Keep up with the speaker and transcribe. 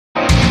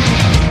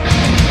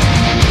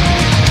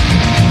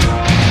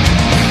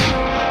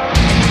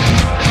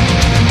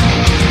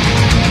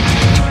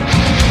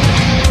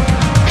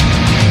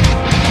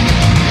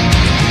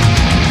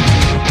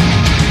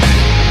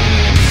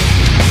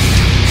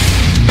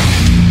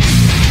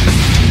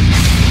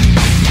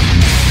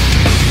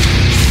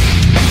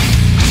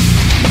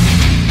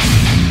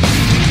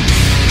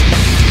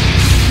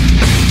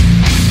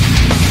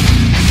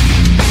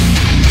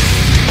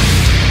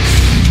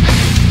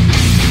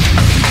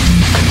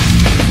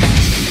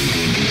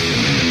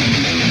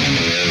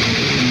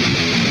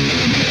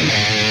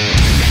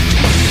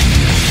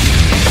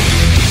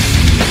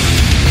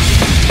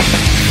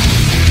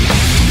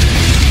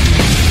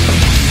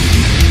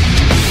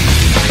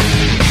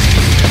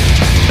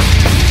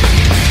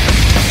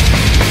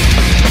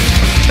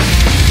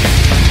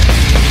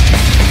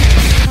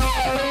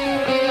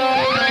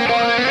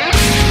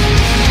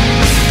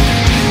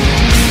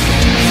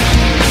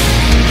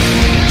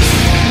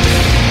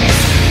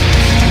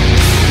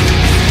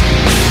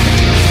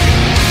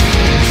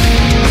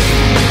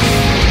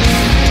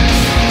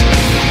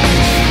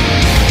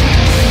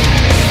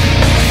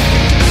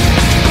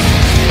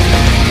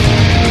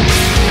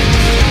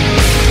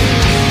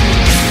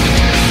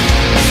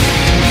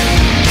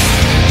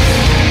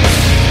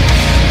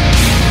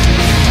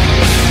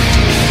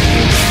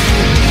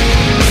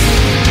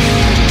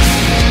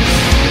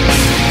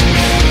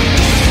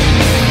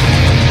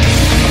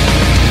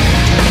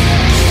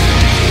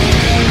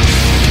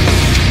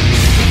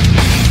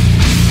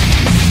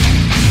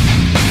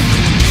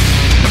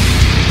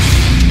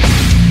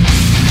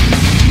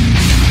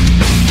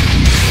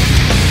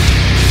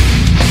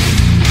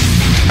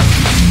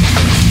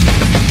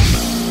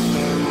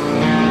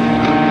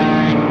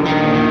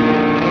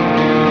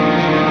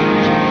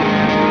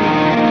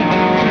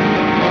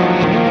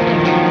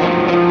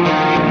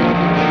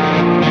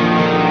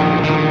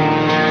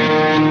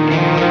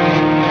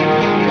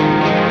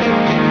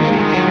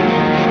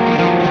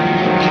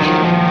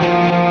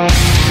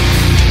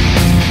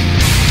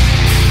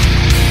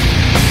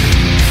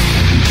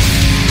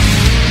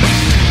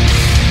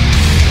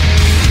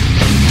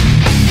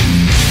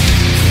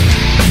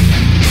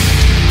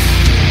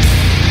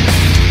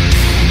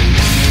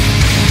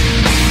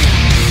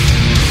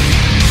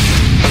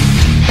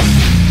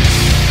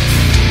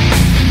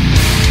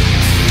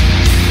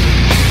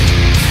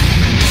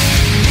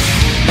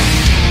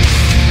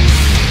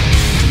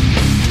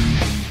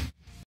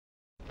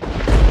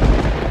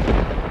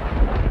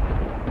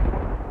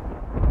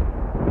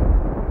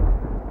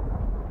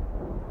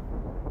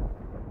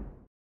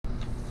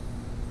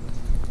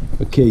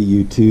Okay,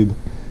 YouTube,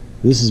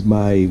 this is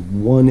my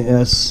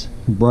 1S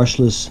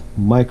brushless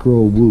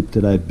micro whoop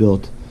that I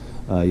built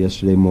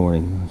yesterday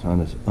morning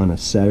on a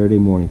Saturday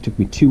morning. It took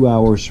me 2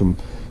 hours from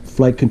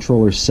flight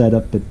controller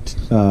setup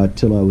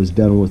till I was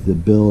done with the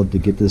build to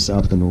get this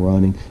up and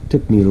running. It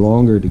took me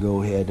longer to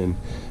go ahead and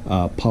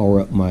power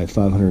up my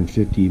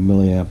 550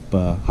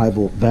 milliamp high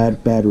volt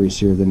batteries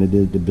here than it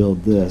did to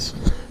build this.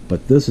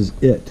 But this is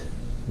it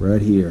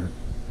right here.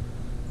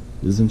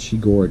 Isn't she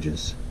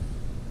gorgeous?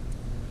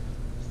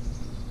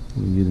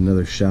 We need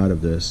another shot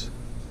of this.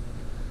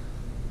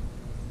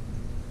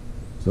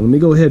 So let me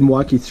go ahead and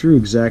walk you through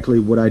exactly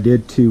what I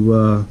did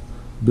to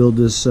build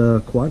this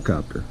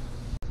quadcopter.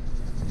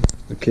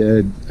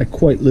 Okay, I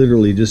quite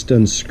literally just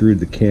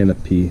unscrewed the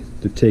canopy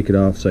to take it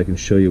off so I can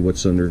show you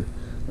what's under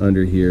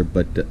here.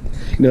 But you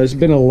know, it's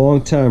been a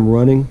long time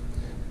running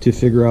to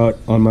figure out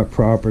on my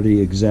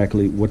property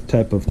exactly what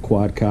type of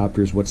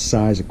quadcopters, what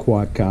size of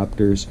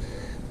quadcopters,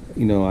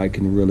 you know, I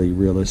can really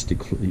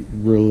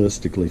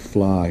realistically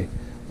fly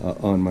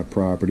on my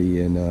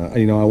property. And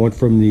you know, I went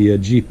from the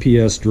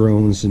GPS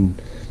drones and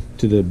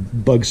to the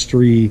Bugs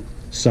 3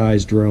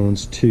 size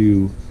drones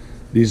to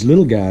these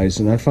little guys,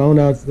 and I found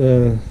out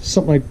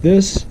something like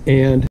this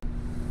and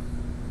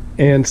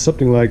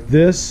something like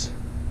this.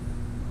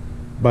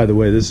 By the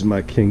way, this is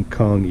my King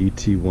Kong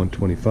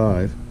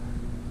ET-125,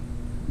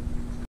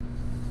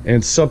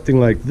 and something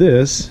like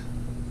this.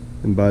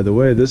 And by the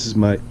way, this is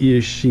my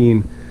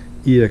Eachine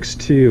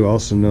EX2,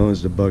 also known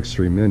as the Bugs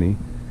 3 Mini,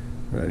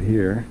 right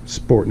here,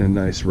 sporting a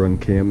nice run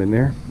cam in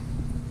there.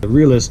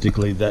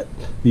 Realistically,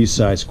 these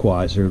size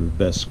quads are the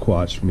best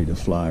quads for me to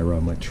fly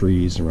around my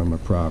trees, around my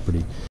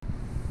property.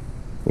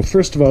 Well,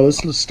 first of all,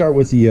 let's start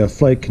with the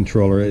flight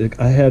controller.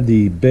 I have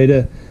the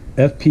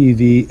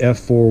BETAFPV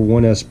F4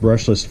 1S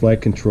brushless flight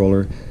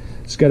controller.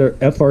 It's got a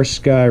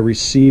FrSky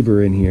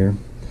receiver in here,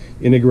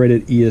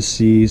 integrated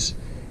ESCs,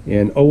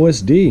 and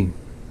OSD.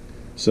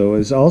 So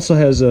it also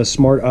has a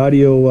smart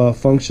audio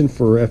function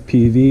for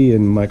FPV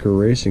and micro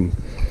racing.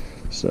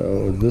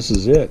 So this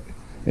is it.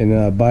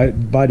 And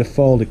by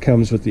default, it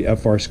comes with the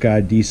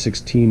FrSky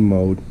D16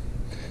 mode,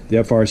 the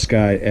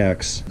FrSky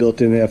X,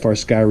 built-in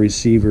FrSky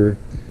receiver,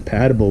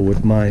 compatible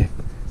with my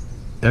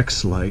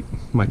X-Lite,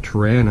 my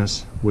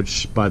Tyrannus,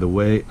 which, by the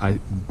way,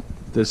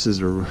 this is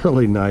a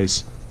really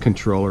nice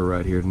controller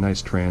right here,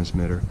 nice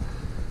transmitter.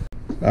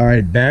 All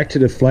right, back to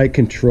the flight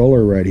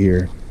controller right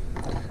here.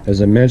 As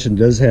I mentioned,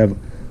 it does have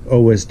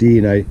OSD,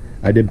 and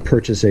I did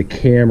purchase a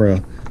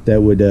camera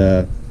that would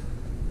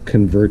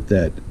convert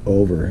that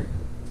over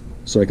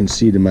so I can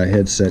see it in my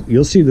headset.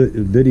 You'll see the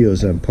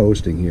videos I'm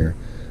posting here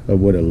of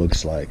what it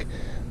looks like.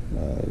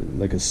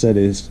 Like I said,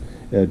 this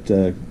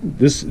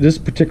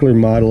particular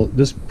model,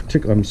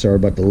 I'm sorry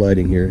about the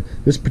lighting here.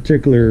 This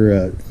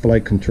particular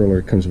flight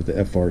controller comes with the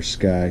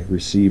FrSky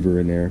receiver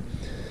in there.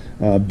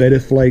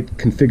 Betaflight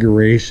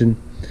configuration.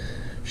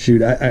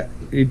 Shoot,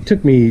 it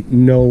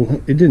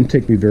didn't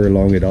take me very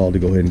long at all to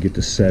go ahead and get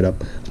this set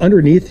up.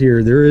 Underneath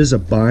here, there is a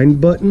bind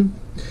button,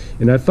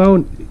 and I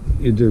found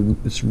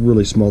it's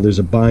really small. There's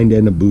a bind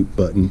and a boot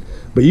button,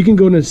 but you can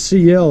go into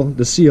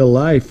the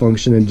CLI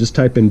function and just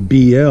type in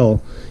BL,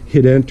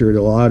 hit enter.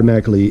 It'll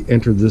automatically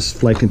enter this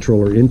flight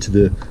controller into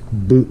the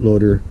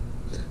bootloader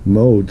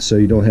mode, so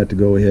you don't have to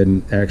go ahead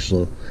and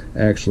actually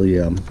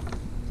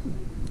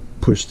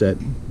push that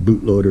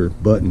bootloader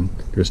button.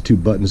 There's two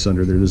buttons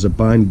under there. There's a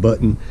bind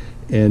button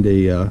and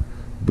a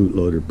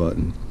bootloader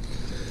button.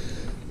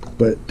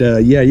 But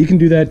yeah, you can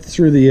do that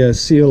through the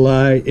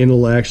CLI, and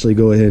it'll actually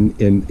go ahead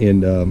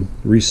and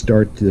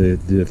restart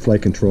the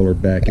flight controller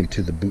back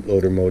into the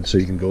bootloader mode, so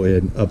you can go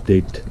ahead and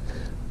update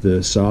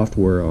the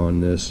software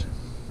on this.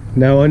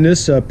 Now, on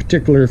this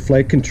particular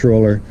flight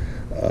controller,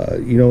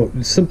 you know,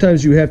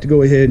 sometimes you have to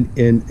go ahead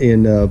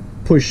and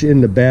push in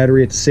the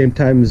battery at the same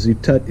time as you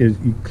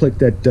click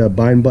that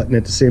bind button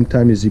at the same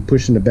time as you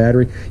push in the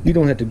battery. You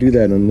don't have to do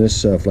that on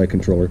this flight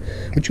controller.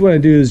 What you want to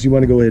do is you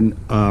want to go ahead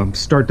and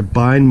start the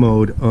bind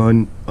mode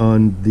on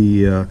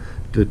the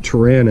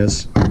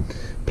Tyrannus,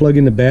 plug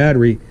in the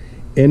battery,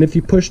 and if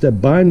you push that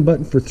bind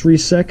button for 3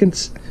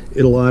 seconds,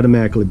 it'll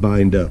automatically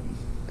bind up.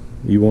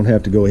 You won't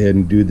have to go ahead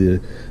and do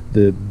the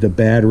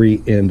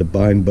battery and the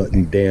bind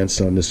button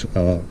dance on this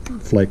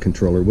flight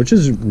controller, which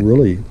is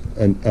really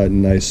a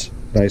nice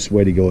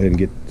way to go ahead and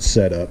get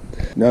set up.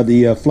 Now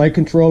the flight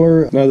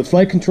controller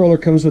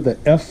comes with an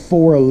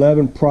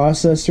F411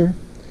 processor.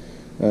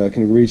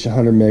 Can reach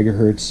 100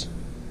 megahertz,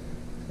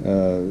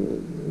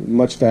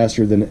 much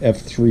faster than the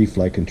F3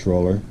 flight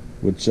controller,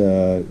 which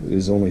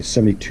is only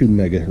 72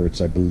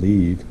 megahertz, I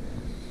believe.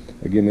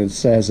 Again, it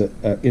has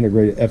an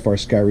integrated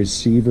FrSky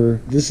receiver.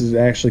 This is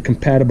actually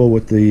compatible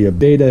with the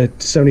Beta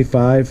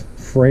 75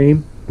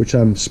 frame, which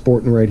I'm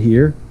sporting right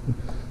here,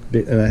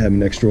 and I have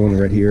an extra one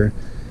right here.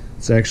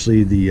 It's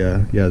actually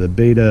the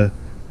Beta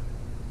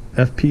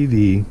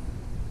FPV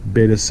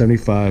Beta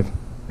 75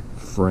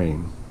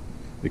 frame.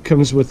 It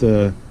comes with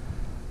a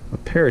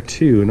pair of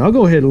two, and I'll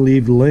go ahead and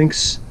leave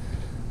links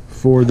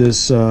for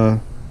this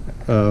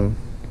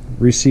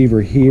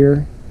receiver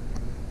here,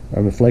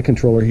 the flight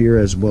controller here,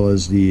 as well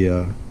as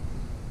the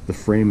the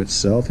frame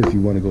itself if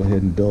you want to go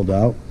ahead and build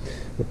out.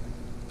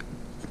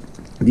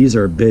 These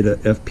are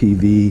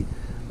BETAFPV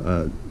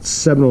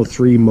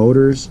 703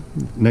 motors,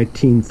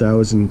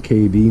 19,000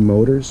 kV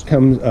motors.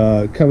 Comes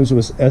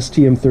with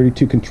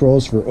STM32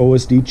 controls for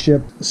OSD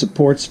chip,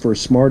 supports for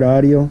smart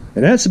audio,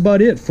 and that's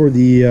about it for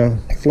the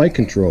flight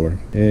controller.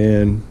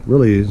 And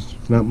really,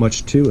 there's not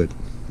much to it.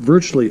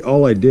 Virtually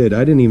all I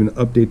didn't even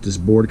update this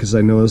board because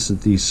I noticed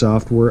that the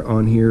software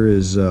on here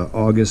is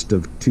August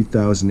of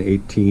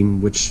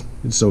 2018, which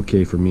it's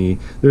okay for me.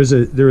 There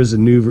is a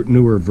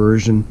newer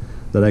version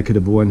that I could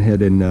have went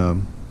ahead and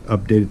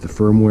updated the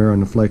firmware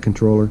on the flight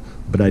controller,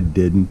 but I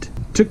didn't.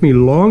 It took me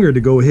longer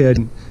to go ahead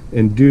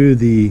and do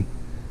the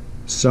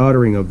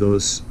soldering of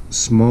those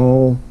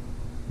small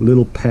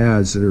little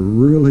pads that are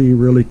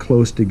really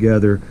close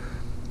together.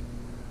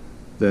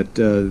 That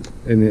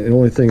and the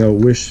only thing I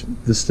wish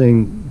this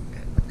thing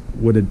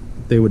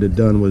they would have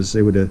done was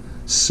they would have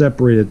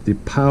separated the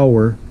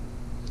power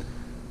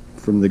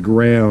from the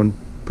ground,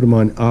 put them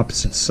on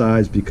opposite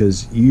sides,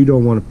 because you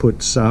don't want to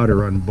put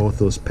solder on both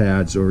those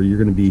pads, or you're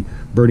going to be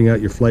burning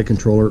out your flight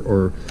controller,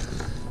 or,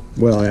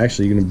 well,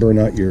 actually you're going to burn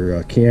out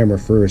your camera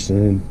first,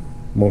 and then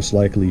most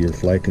likely your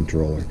flight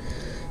controller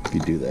if you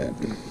do that.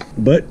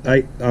 But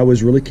I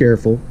was really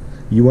careful.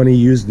 You want to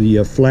use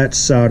the flat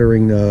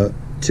soldering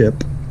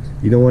tip.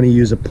 You don't want to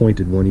use a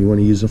pointed one, you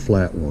want to use a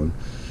flat one.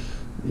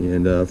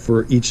 And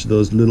for each of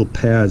those little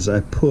pads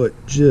I put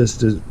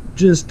just a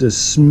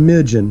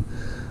smidgen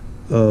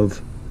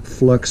of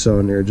flux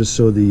on there, just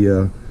so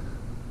the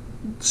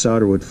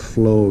solder would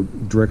flow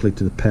directly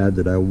to the pad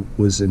that I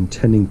was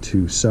intending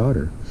to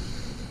solder.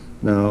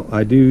 Now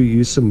I do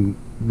use some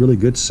really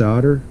good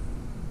solder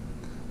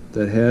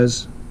that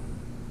has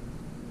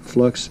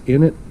flux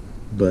in it,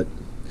 but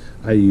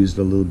I used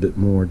a little bit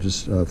more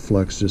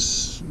flux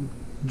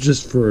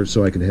just for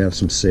so I could have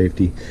some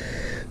safety.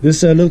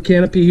 This little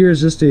canopy here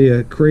is just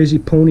a crazy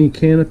pony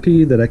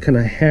canopy that I kind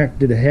of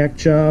did a hack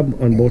job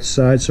on both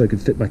sides so I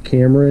could fit my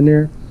camera in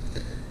there.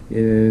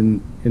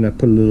 And I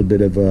put a little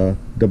bit of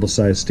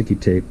double-sided sticky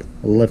tape.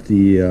 I left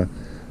the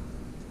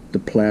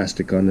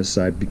plastic on this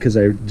side because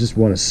I just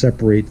want to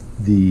separate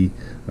the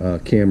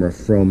camera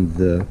from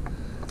the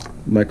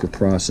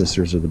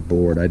microprocessors of the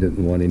board. I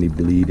didn't want any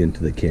bleed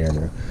into the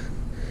camera.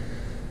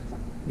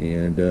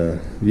 And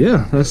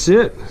yeah, that's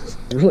it.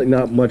 There's really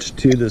not much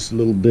to this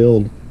little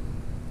build.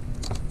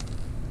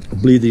 I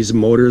believe these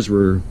motors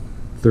were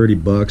 30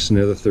 bucks,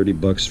 another 30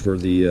 bucks for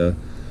the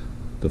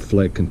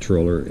flight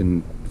controller,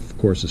 and of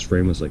course this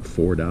frame was like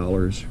 $4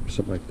 or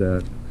something like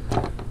that.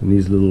 And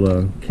these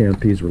little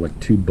canopies were like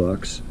 2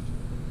 bucks.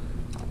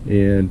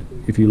 And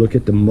if you look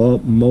at the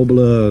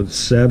Mobile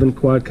 7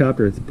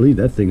 quadcopter, I believe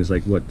that thing is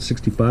like what,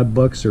 65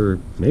 bucks, or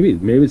maybe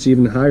it's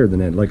even higher than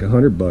that, like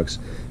 100 bucks.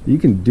 You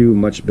can do a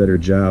much better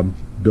job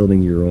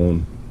building your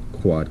own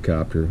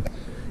quadcopter.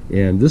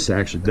 And this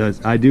actually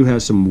does. I do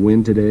have some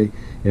wind today,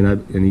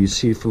 and you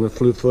see from the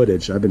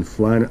footage, I've been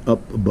flying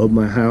up above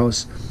my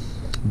house,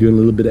 doing a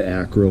little bit of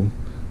acro,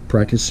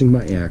 practicing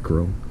my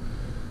acro,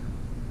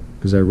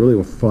 because I really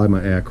want to fly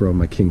my acro on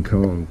my King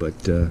Kong,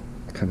 but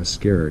kind of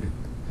scared.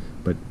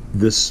 But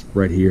this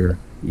right here,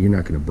 you're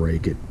not going to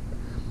break it.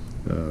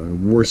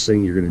 Worst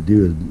thing you're going to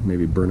do is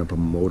maybe burn up a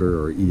motor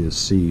or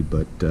ESC,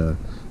 but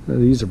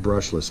these are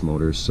brushless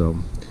motors, so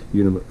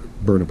you're going to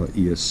burn up an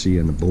ESC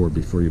on the board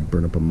before you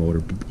burn up a motor.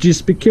 But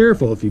just be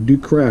careful. If you do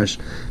crash,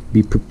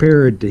 be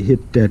prepared to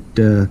hit that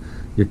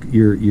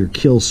your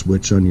kill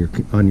switch on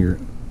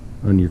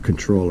your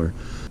controller.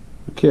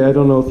 Okay, I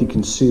don't know if you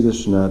can see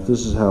this or not.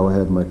 This is how I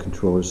have my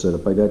controller set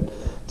up. I got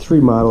 3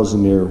 models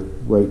in there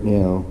right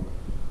now.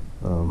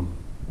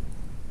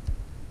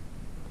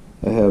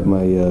 I have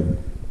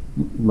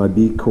my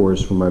B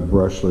cores for my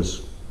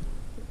brushless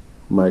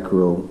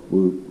micro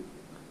loop.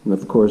 And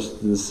of course,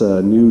 this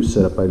new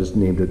setup, I just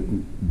named it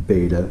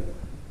Beta.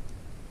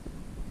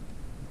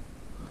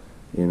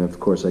 And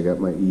of course, I got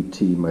my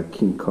ET, my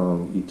King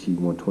Kong ET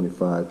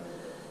 125.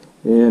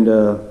 And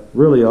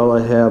really, all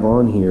I have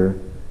on here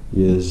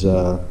is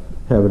have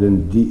it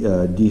in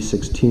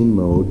D16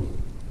 mode.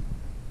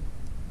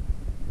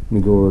 Let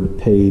me go over to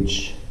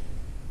page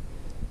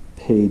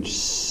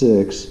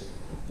 6.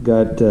 I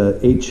got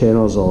 8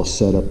 channels all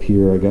set up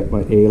here. I got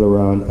my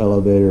aileron,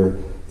 elevator,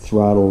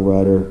 throttle,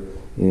 rudder,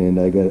 and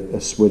I got a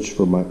switch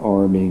for my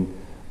arming.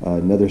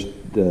 Another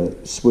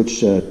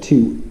switch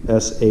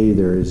 2SA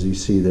there, as you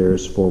see there,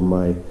 is for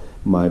my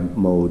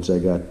modes. I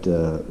got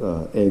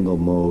angle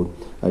mode,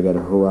 I got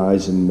a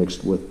horizon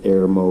mixed with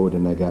air mode,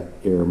 and I got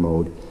air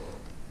mode.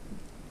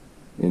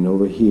 And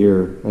over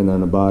here and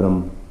on the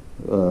bottom,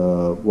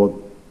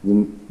 well,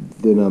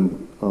 then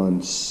I'm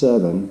on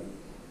 7.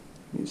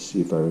 Let me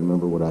see if I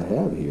remember what I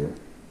have here.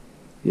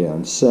 Yeah,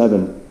 on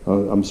 7.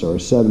 I'm sorry,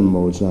 7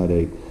 modes, not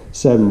 8.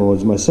 7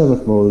 modes. My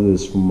 7th mode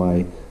is for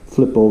my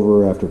flip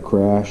over after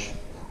crash.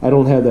 I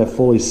don't have that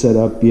fully set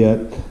up yet.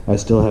 I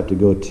still have to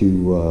go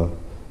to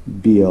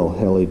BL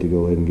Heli to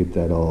go ahead and get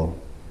that all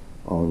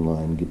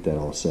online, get that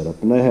all set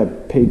up. And I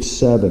have page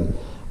 7.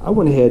 I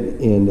went ahead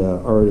and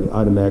already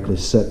automatically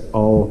set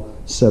all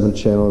 7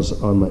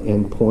 channels on my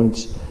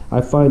endpoints.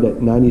 I find at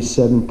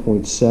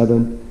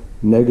 97.7,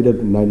 negative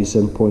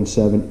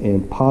 97.7,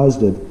 and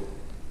positive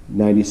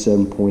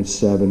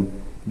 97.7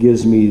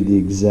 gives me the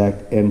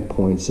exact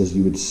endpoints as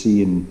you would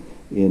see in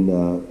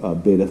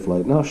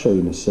Betaflight. And I'll show you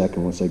in a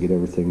second once I get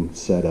everything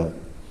set up.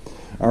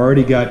 I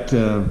already got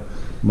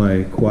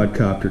my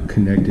quadcopter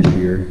connected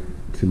here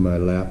to my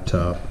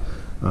laptop,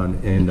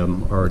 and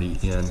I'm already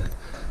in,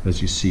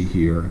 as you see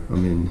here,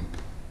 I'm in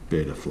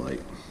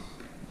Betaflight.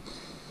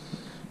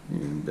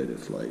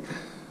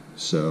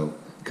 So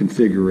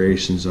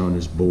configurations on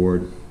this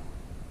board,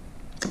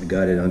 I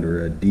got it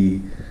under a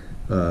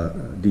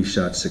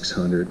D-Shot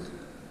 600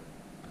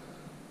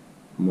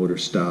 motor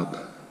stop.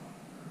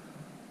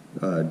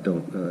 I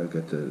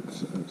got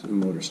the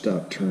motor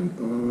stop turned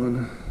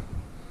on.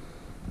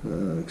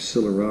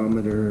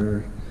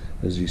 Accelerometer,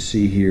 as you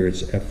see here,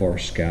 it's FR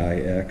Sky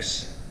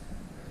X.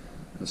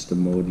 That's the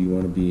mode you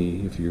want to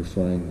be if you're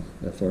flying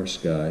FR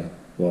Sky.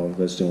 Well,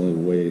 that's the only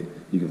way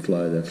you can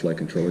fly that flight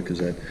controller, because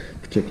that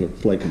particular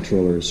flight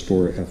controller is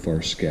for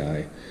FR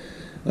Sky.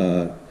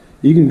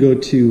 You can go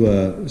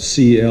to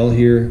CL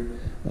here.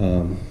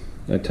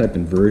 I type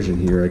in version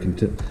here. I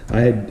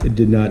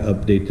did not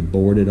update the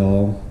board at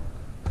all,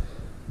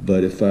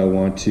 but if I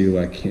want to,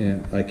 I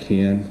can.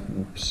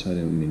 Oops, I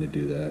didn't mean to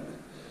do that.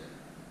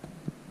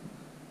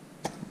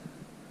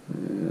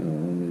 Let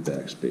me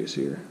backspace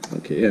here.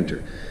 Okay,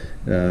 enter.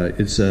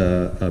 It's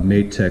a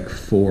Maytech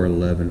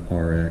 411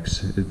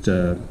 RX.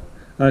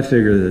 I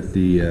figure that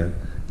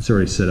it's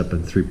already set up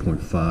in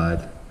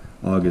 3.5,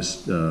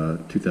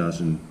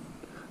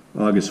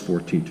 August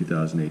 14,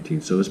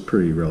 2018. So it's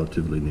pretty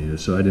relatively new.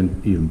 So I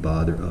didn't even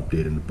bother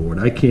updating the board.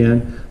 I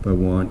can if I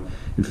want.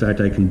 In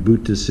fact, I can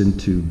boot this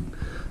into.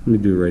 Let me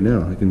do it right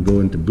now. I can go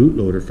into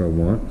bootloader if I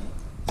want.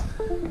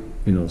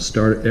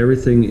 Start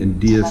everything in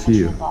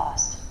DFU.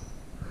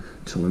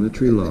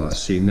 Telemetry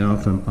lost. See, now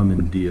if I'm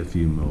in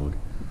DFU mode.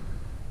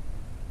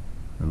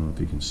 I don't know if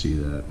you can see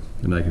that.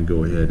 And I can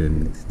go ahead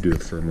and do a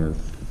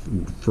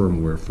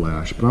firmware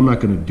flash. But I'm not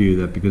going to do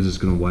that because it's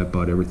going to wipe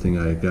out everything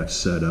I got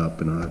set up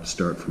and I'll have to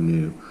start from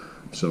new.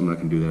 So I'm not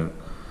going to do that.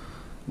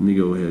 Let me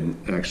go ahead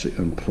and actually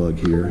unplug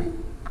here.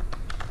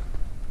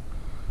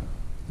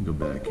 Go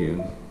back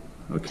in.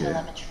 Okay,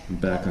 I'm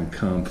back on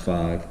COM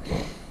 5.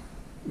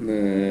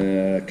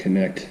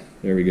 Connect.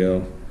 There we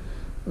go.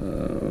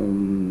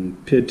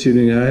 PID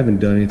tuning. I haven't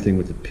done anything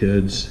with the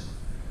PIDs.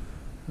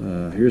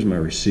 Here's my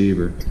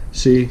receiver.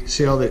 See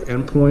all the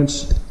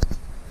endpoints?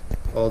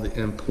 All the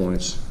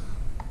endpoints.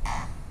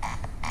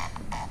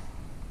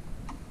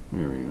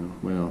 There we go.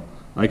 Well,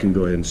 I can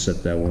go ahead and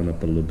set that one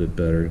up a little bit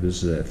better.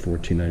 This is at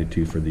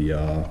 1492 for the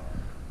yaw.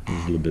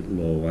 It's a little bit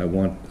low.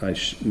 I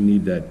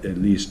need that at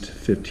least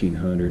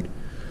 1500.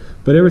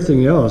 But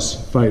everything else,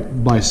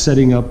 by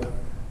setting up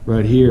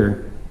right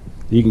here,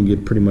 you can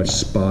get pretty much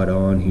spot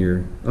on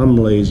here. I'm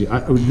lazy.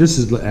 This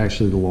is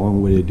actually the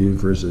long way to do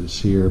versus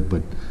here,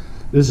 but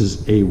this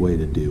is a way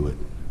to do it.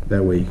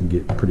 That way you can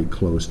get pretty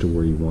close to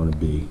where you want to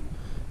be.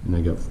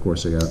 And of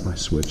course, I got my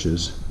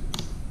switches.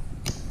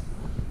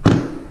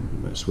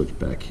 My switch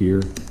back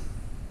here.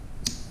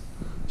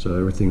 So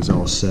everything's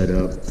all set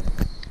up.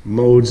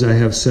 Modes I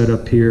have set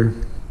up here.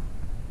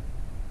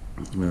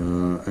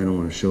 I don't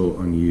want to show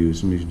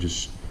unused.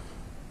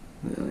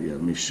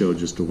 Let me show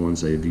just the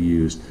ones I've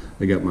used.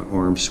 I got my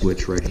arm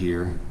switch right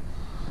here.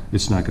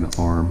 It's not going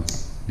to arm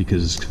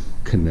because it's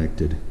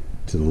connected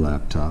to the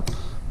laptop.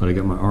 But I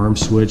got my arm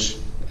switch,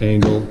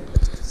 angle,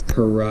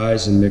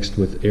 horizon mixed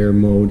with air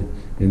mode,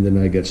 and then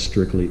I got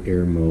strictly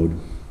air mode,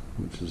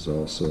 which is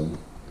also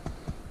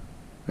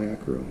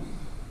acro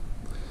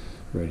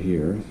right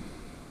here.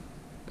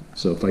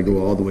 So if I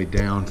go all the way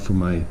down for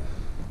my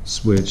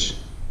switch,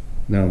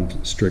 now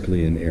I'm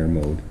strictly in air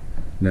mode.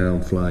 Now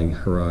I'm flying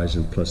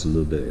horizon plus a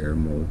little bit of air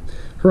mode.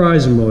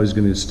 Horizon mode is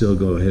going to still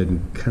go ahead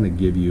and kind of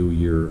give you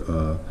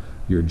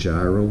your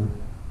gyro,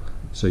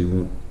 so you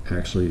won't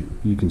actually.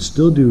 You can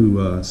still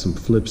do some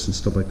flips and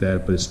stuff like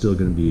that, but it's still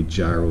going to be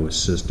gyro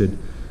assisted.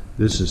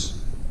 This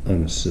is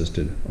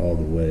unassisted all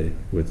the way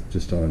with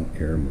just on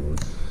air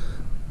mode.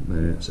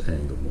 And it's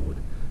angle mode.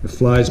 It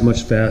flies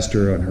much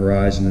faster on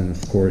horizon, and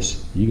of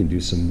course you can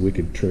do some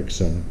wicked tricks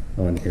on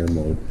air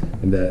mode,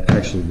 and that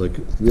actually look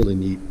really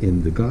neat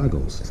in the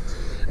goggles.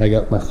 I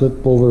got my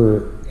flip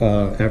over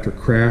after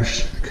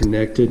crash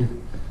connected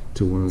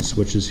to one of the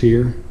switches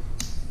here,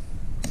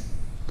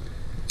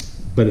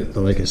 but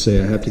like I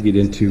say, I have to get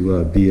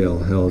into BL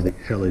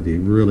Heli to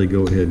really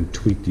go ahead and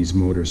tweak these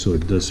motors so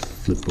it does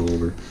flip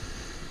over.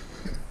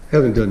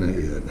 Haven't done that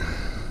yet,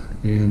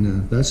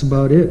 and that's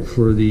about it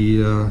for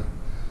the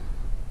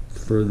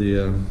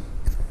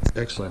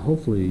X-Lite.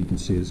 Hopefully you can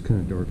see it's kind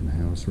of dark in the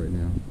house right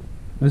now.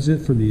 That's it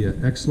for the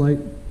X-Lite,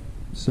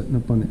 setting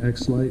up on the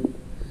X-Lite,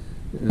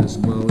 as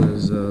well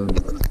as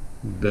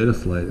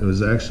Betaflight. It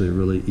was actually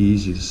really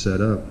easy to set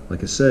up.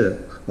 Like I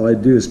said, all I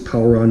do is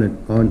power on it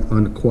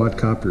on the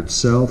quadcopter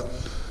itself.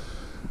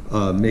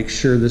 Make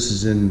sure this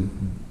is in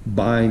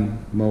bind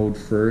mode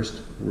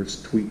first, where it's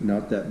tweeting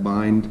out that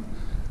bind.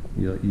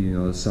 You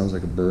know, it sounds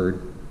like a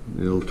bird.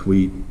 it'll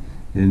tweet,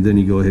 and then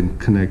you go ahead and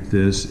connect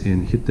this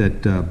and hit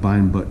that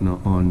bind button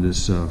on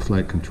this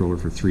flight controller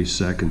for 3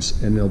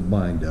 seconds, and they'll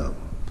bind up.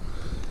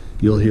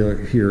 You'll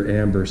hear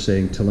Amber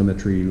saying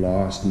telemetry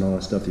lost and all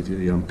that stuff if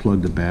you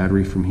unplug the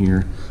battery from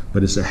here,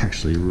 but it's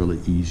actually really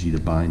easy to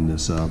bind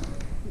this up.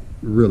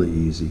 Really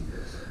easy.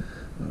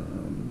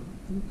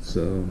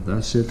 So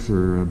that's it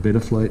for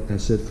Betaflight.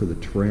 That's it for the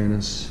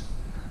Tyrannus.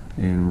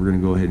 And we're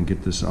going to go ahead and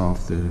get this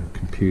off the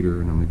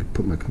computer, and I'm going to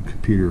put my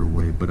computer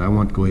away. But I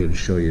want to go ahead and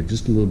show you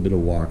just a little bit of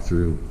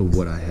walkthrough of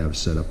what I have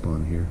set up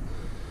on here.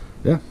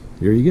 Yeah,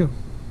 here you go.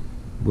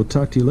 We'll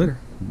talk to you later.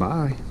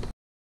 Bye.